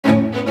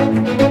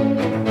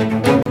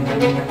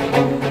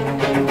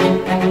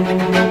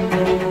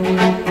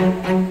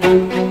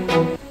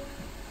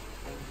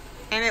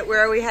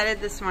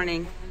excited this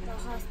morning? The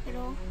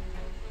hospital.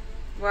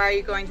 Why are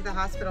you going to the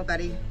hospital,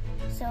 Betty?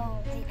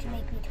 So they can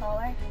make me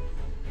taller?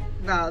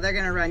 Well, they're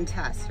gonna run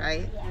tests,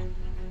 right? Yeah.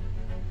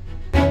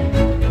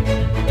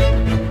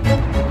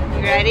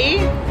 You ready?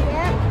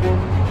 Yep.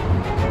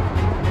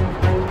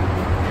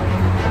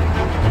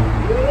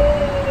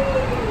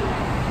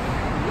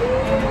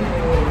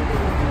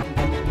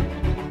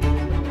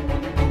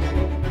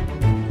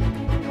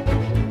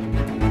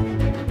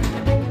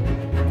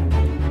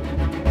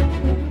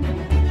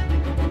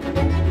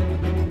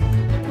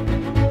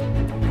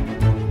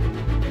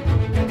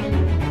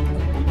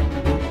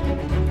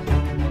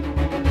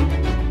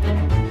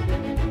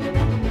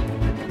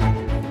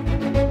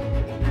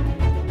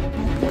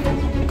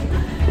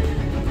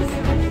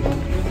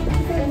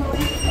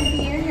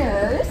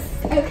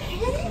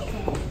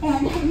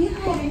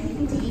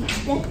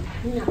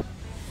 No.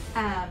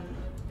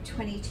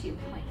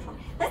 22.4.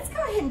 Let's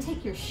go ahead and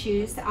take your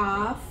shoes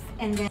off,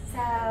 and then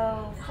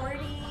so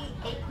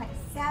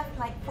 48.7,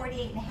 like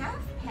 48.5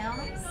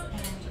 pounds,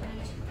 and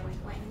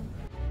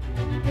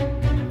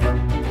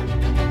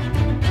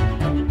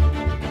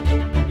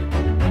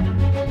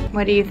 22.1.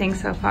 What do you think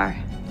so far?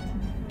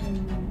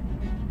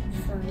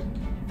 Fun.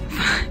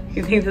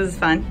 You think this is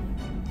fun?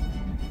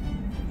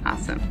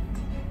 Awesome.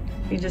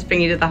 We just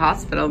bring you to the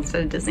hospital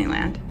instead of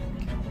Disneyland.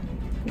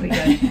 What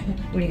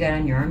do you got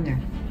on your arm there?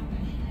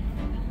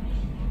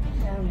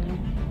 I don't know.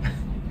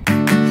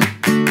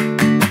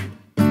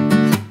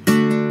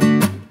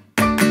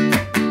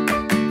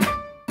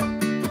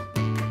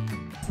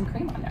 Some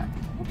cream on there.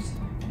 Oops.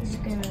 Is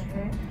it gonna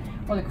hurt?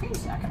 Well, the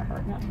cream's not gonna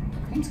hurt, no.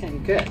 The cream's gonna be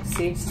good.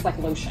 See, it's just like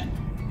lotion.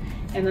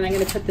 And then I'm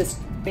gonna put this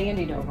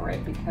Band-Aid over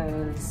it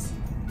because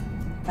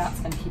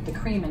that's gonna keep the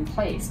cream in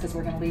place because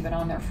we're gonna leave it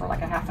on there for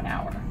like a half an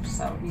hour.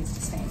 So it needs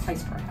to stay in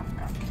place for a half an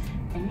hour.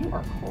 And you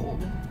are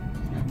cold.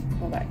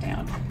 Pull that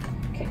down.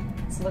 Okay,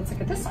 so let's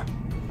look at this one.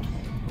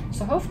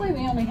 So hopefully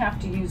we only have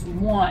to use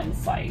one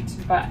site,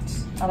 but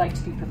I like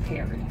to be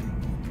prepared.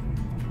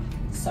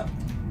 So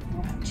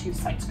we'll have 2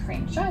 sites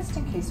cream just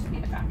in case we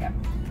need a backup.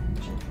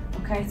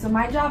 Okay, so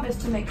my job is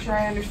to make sure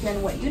I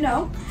understand what you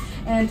know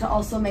and to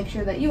also make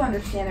sure that you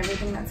understand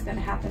everything that's going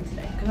to happen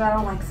today because I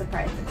don't like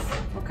surprises,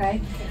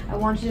 okay? I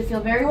want you to feel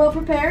very well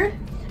prepared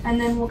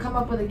and then we'll come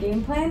up with a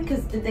game plan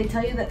because did they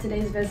tell you that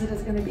today's visit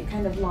is going to be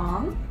kind of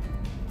long?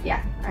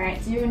 Yeah, all right,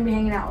 so you're gonna be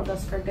hanging out with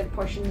us for a good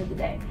portion of the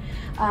day.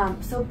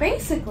 So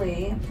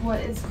basically, what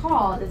it's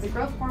called is a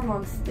growth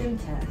hormone stim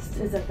test,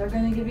 is that they're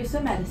gonna give you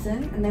some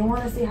medicine and they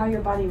wanna see how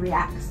your body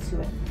reacts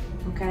to it,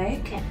 okay?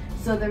 Okay.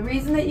 So the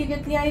reason that you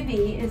get the IV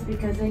is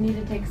because they need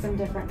to take some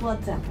different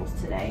blood samples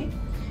today.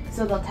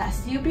 So they'll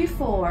test you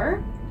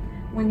before,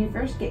 when you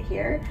first get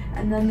here,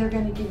 and then they're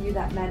going to give you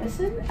that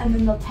medicine, and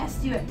then they'll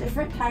test you at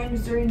different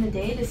times during the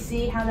day to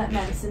see how that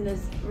medicine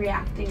is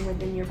reacting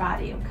within your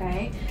body,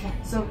 okay?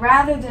 So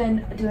rather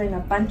than doing a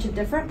bunch of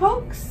different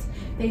pokes,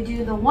 they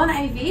do the one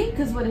IV,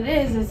 because what it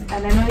is, and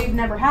I know you've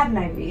never had an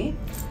IV,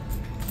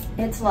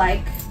 it's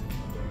like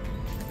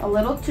a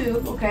little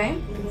tube, okay?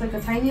 It's like a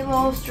tiny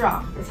little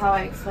straw, is how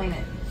I explain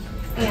it.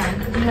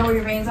 And do you know where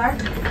your veins are?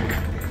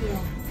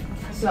 Yeah.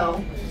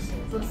 So,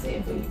 let's see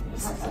if we have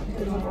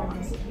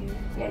something.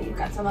 Yeah, you've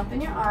got some up in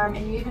your arm,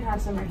 and you even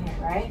have some right here,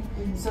 right?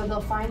 So they'll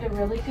find a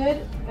really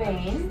good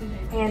vein,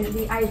 and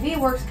the IV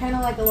works kind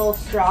of like a little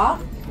straw,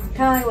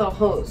 kind of like a little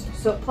hose.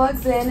 So it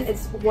plugs in,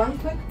 it's one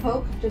quick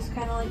poke, just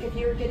kind of like if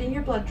you were getting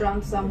your blood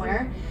drawn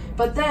somewhere,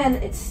 but then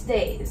it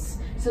stays.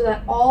 So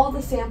that all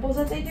the samples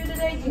that they do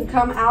today can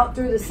come out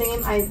through the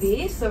same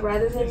IV. So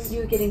rather than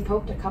you getting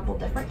poked a couple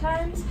different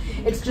times,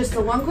 it's just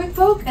the one quick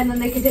poke, and then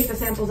they can take the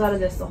samples out of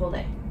this the whole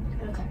day.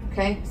 Okay.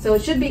 Okay, so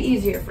it should be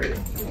easier for you.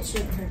 And it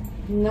shouldn't hurt.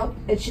 Nope,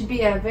 it should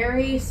be a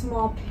very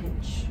small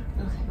pinch.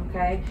 Okay.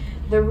 Okay,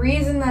 the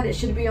reason that it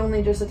should be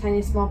only just a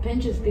tiny small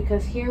pinch is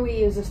because here we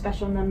use a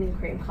special numbing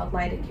cream called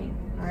lidocaine.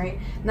 All right,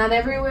 not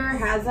everywhere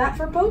has that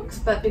for pokes,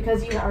 but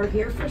because you are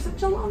here for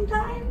such a long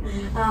time,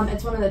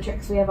 it's one of the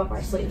tricks we have up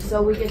our sleeve.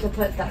 So we get to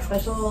put that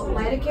special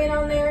lidocaine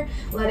on there,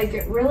 let it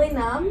get really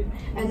numb,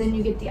 and then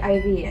you get the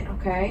IV in.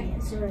 Okay. Yeah,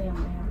 it's already on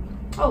my arm.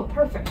 Oh,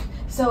 perfect.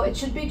 So it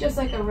should be just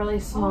like a really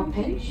small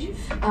pinch.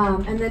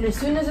 And then as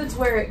soon as it's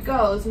where it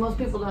goes, most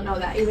people don't know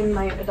that. Even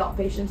my adult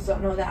patients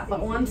don't know that.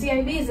 But once the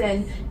IV's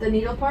in, the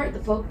needle part, the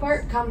poke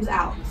part, comes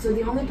out. So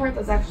the only part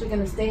that's actually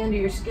going to stay under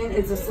your skin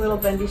is this little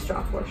bendy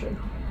straw portion.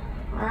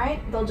 All right,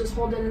 they'll just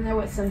hold it in there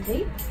with some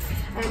tape.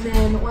 And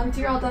then once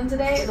you're all done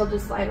today, it'll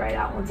just slide right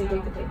out once you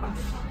take the tape off.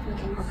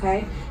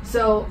 Okay,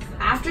 so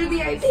after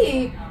the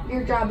IV,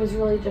 your job is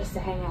really just to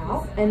hang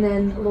out, and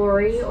then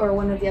Lori or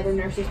one of the other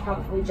nurses,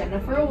 probably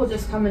Jennifer, will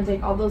just come and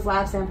take all those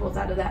lab samples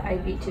out of that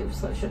IV tube,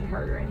 so it shouldn't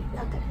hurt or anything.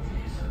 Okay.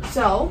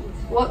 So,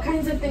 what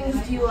kinds of things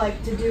do you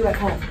like to do at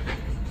home?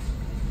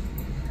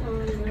 I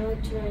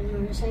like to ride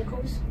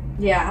motorcycles.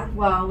 Yeah,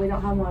 well, we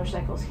don't have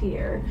motorcycles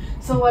here.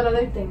 So what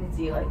other things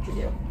do you like to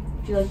do?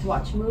 Do you like to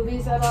watch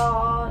movies at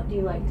all? Do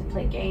you like to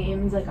play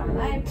games like on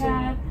an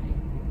iPad?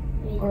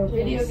 Or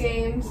video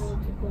games? I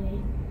like to play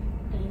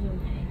games on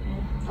my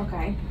iPad.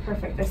 Okay,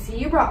 perfect. I see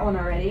you brought one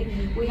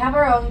already. We have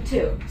our own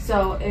too,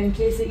 so in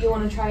case that you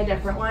want to try a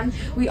different one.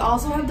 We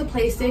also have the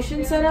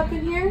PlayStation set up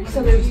in here,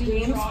 so there's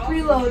games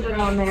preloaded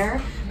on there,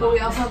 but we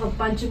also have a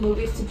bunch of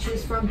movies to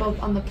choose from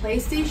both on the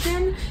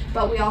PlayStation,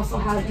 but we also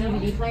have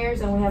DVD players,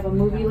 and we have a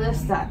movie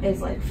list that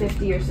is like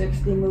 50 or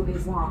 60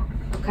 movies long,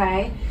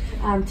 okay?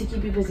 To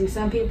keep you busy.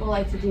 Some people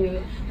like to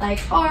do like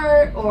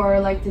art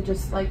or like to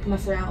just like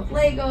mess around with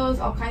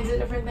Legos, all kinds of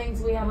different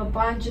things. We have a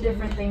bunch of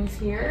different things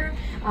here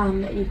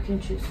that you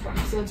can choose from.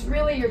 So it's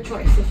really your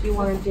choice if you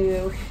want to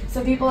do.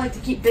 Some people like to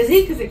keep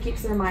busy because it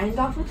keeps their mind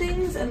off of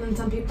things, and then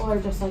some people are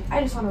just like,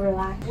 I just want to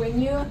relax.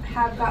 When you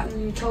have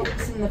gotten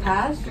Cokes in the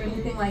past or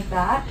anything like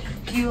that,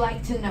 do you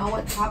like to know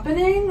what's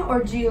happening,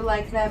 or do you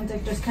like them to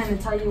just kind of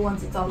tell you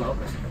once it's all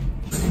over?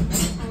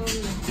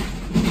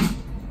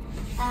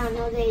 I don't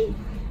know,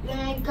 when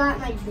I got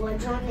my blood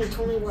drawn, they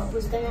told me what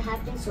was going to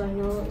happen, so I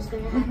know what was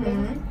going to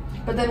happen.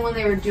 But then when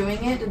they were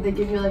doing it, did they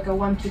give you like a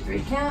 1, 2, 3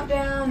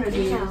 countdown, or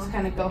did you just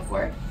kind of go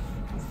for it?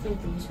 I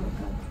think they just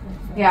woke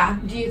up. Yeah.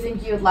 Do you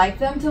think you would like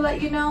them to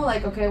let you know,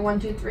 like, okay, 1,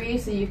 2, 3,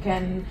 so you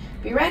can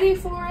be ready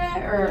for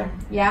it, or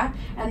yeah?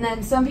 And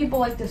then some people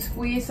like to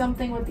squeeze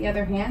something with the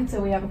other hand,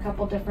 so we have a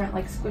couple different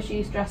like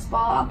squishy stress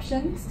ball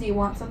options. Do you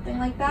want something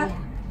like that?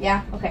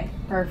 Yeah? Okay,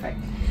 perfect.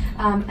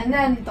 And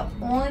then the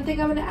only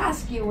thing I'm going to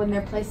ask you when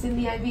they're placing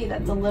the IV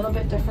that's a little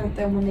bit different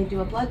than when they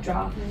do a blood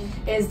draw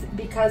is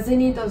because they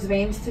need those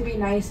veins to be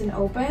nice and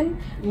open,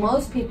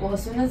 most people,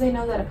 as soon as they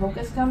know that a poke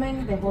is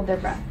coming, they hold their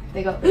breath.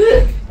 They go,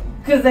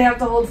 because they have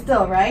to hold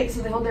still, right?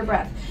 So they hold their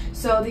breath.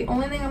 So the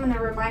only thing I'm going to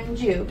remind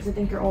you, because I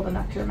think you're old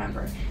enough to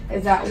remember,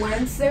 is that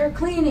once they're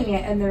cleaning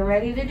it and they're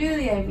ready to do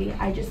the IV,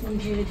 I just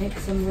need you to take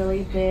some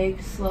really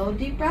big, slow,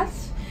 deep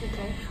breaths.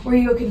 Okay. Where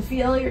you can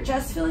feel your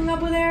chest filling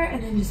up with air,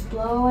 and then just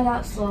blow it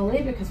out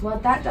slowly, because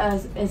what that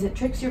does is it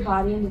tricks your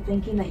body into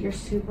thinking that you're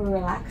super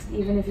relaxed,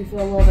 even if you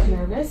feel a little bit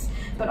nervous.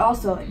 But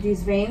also,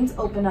 these veins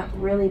open up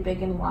really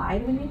big and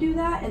wide when you do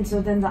that, and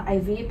so then the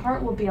IV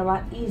part will be a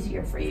lot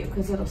easier for you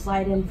because it'll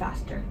slide in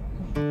faster.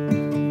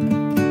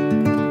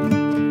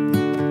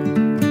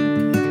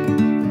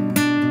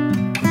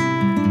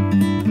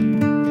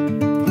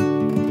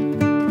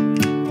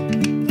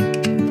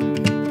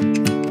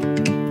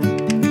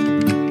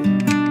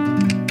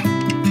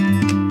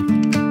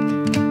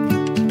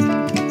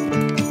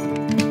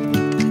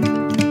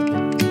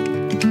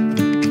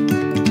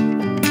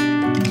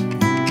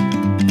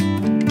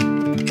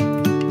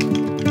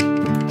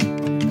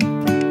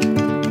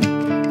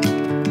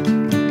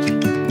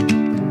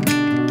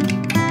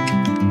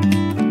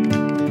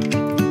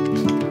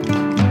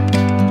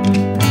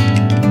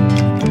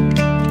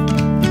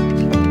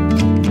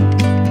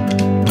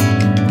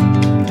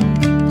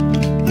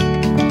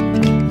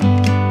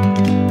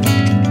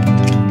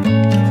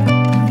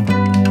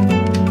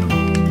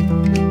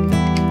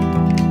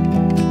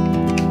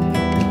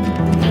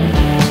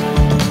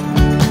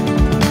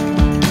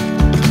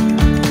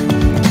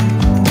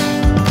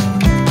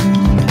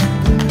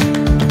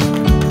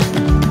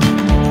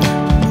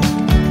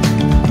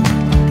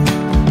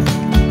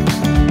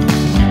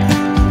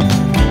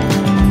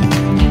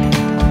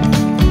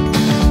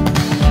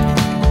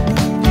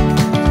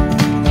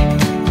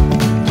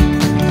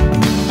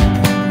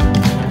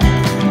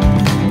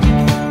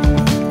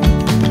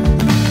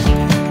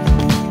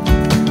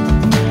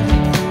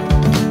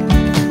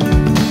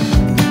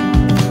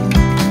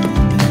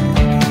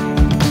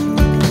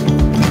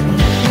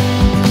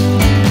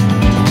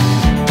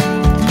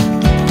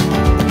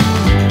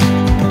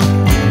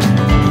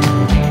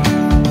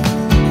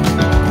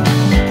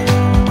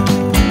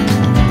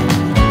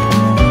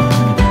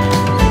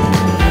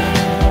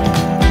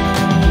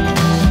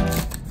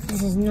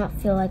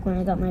 Feel like when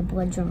I got my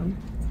blood drawn.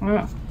 Oh,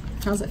 how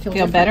does it feel?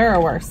 Feel better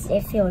or worse?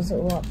 It feels a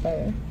lot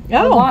better.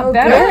 Oh, a lot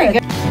better. Very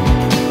good.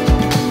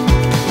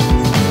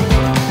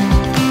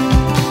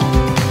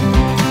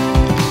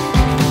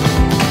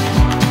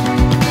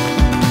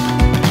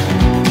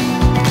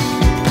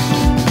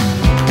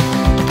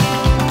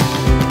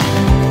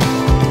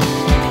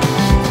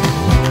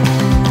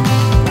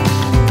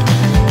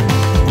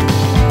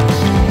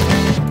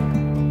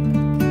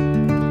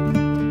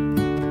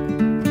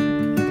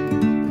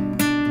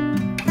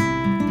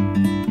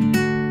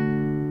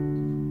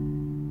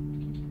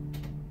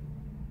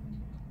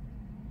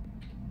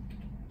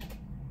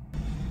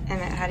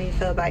 Emmett, how do you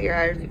feel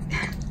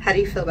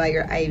about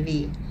your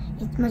IV?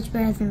 It's much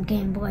better than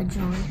getting blood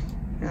drawn.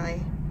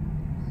 Really?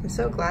 I'm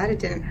so glad it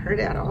didn't hurt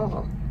at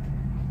all.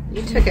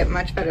 You took it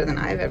much better than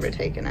I've ever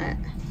taken it.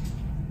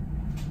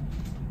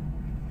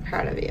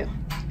 Proud of you.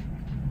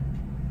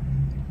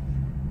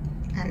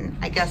 And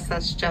I guess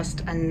that's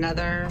just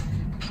another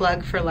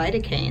plug for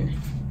lidocaine.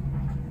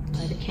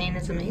 Lidocaine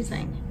is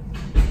amazing.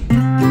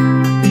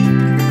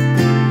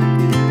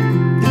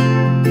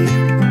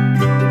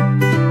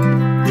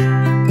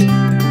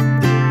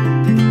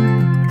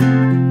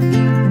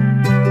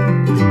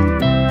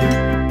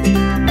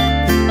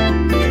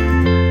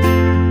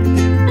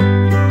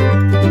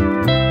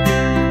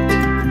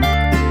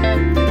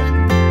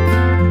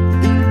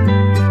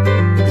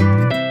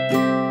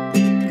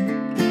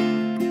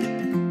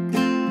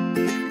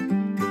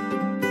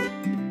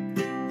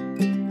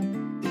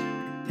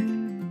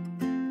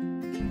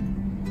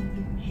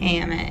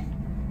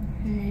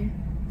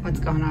 What's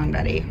going on,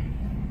 Betty?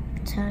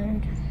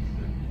 Tired.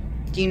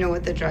 Do you know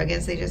what the drug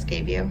is they just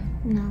gave you?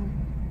 No.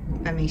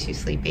 That makes you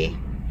sleepy.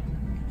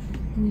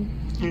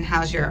 And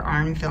how's your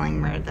arm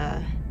feeling where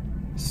the...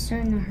 It's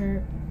starting to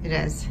hurt. It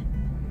is.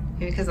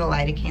 Maybe because the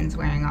lidocaine's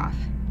wearing off.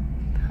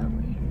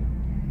 Probably.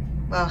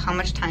 Well, how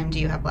much time do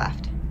you have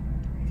left?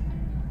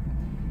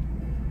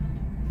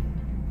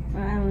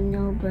 I don't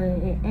know, but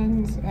it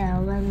ends at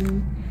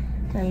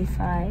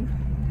 11:35.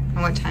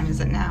 And what time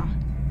is it now?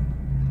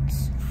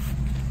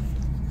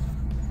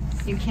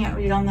 You can't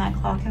read on that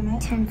clock,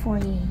 Emmett?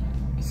 10:48.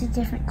 It's a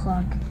different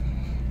clock.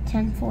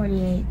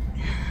 10:48.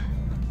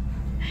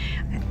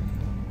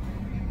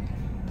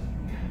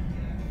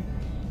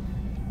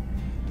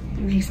 It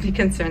makes me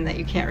concerned that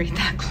you can't read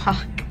that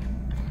clock.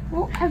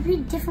 Well, I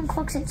read different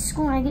clocks at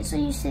school and I get so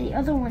used to the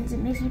other ones, it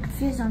makes me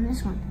confused on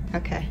this one.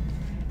 Okay.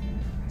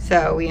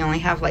 So we only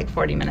have like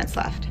 40 minutes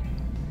left.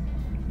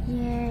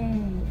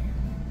 Yay.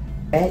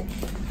 And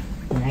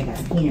I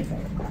got peanut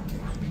butter.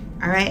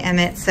 All right,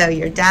 Emmett, so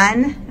you're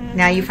done.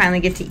 Now you finally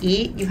get to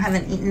eat. You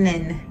haven't eaten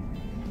in...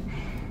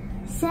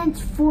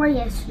 Since 4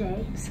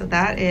 yesterday. So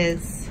that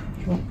is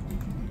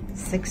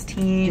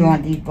 16... Do you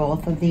want these,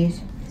 both of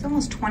these? It's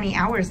almost 20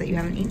 hours that you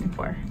haven't eaten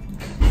for.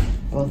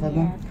 Both of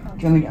them? Yeah, Do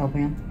probably. you want me to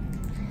open them?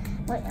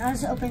 Wait, I'll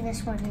just open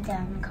this one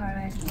down in the car.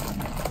 Right?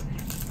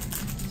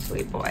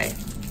 Sweet boy.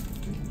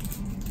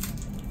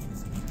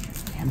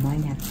 And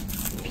mine have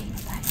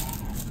peanut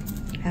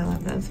butter. I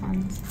love those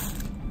ones.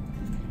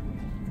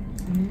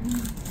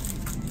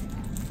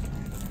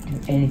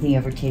 Anything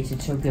ever tasted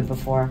so good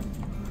before?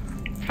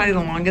 Probably the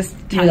longest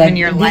You're time like, in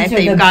your these life are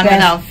that you've the gone best-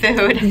 without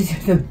food. These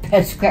are the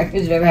best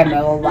crackers I've ever had in my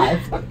whole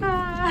life.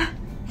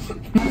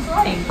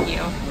 Thank you.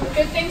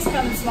 Good things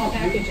come in small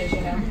packages,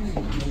 you know.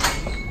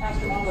 Ask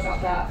your mom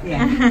about that.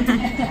 Yeah.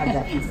 Have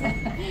that pizza.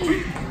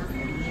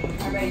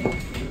 All right.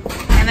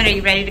 Emmett, are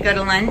you ready to go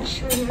to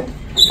lunch?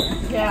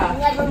 Yeah.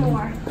 Never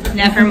more.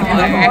 Never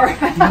more.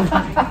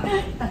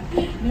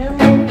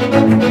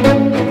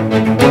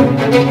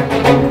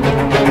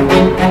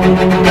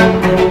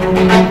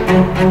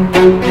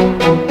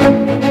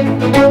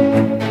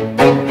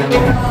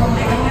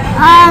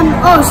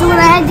 So when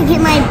I had to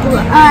get my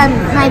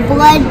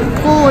blood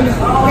pulled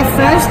the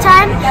first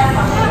time,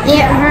 it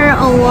hurt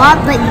a lot,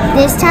 but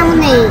this time when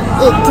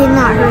it did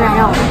not hurt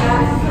at all.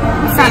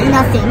 I felt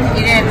nothing.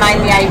 You didn't mind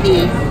the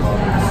IV?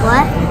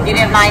 What? You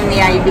didn't mind the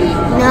IV?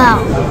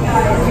 No.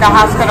 The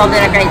hospital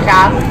did a great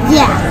job?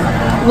 Yeah.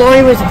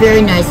 Lori was a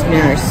very nice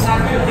nurse.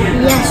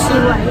 Yes, she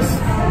was.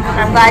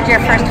 I'm glad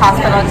your first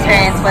hospital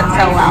experience went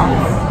so well.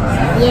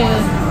 Yay.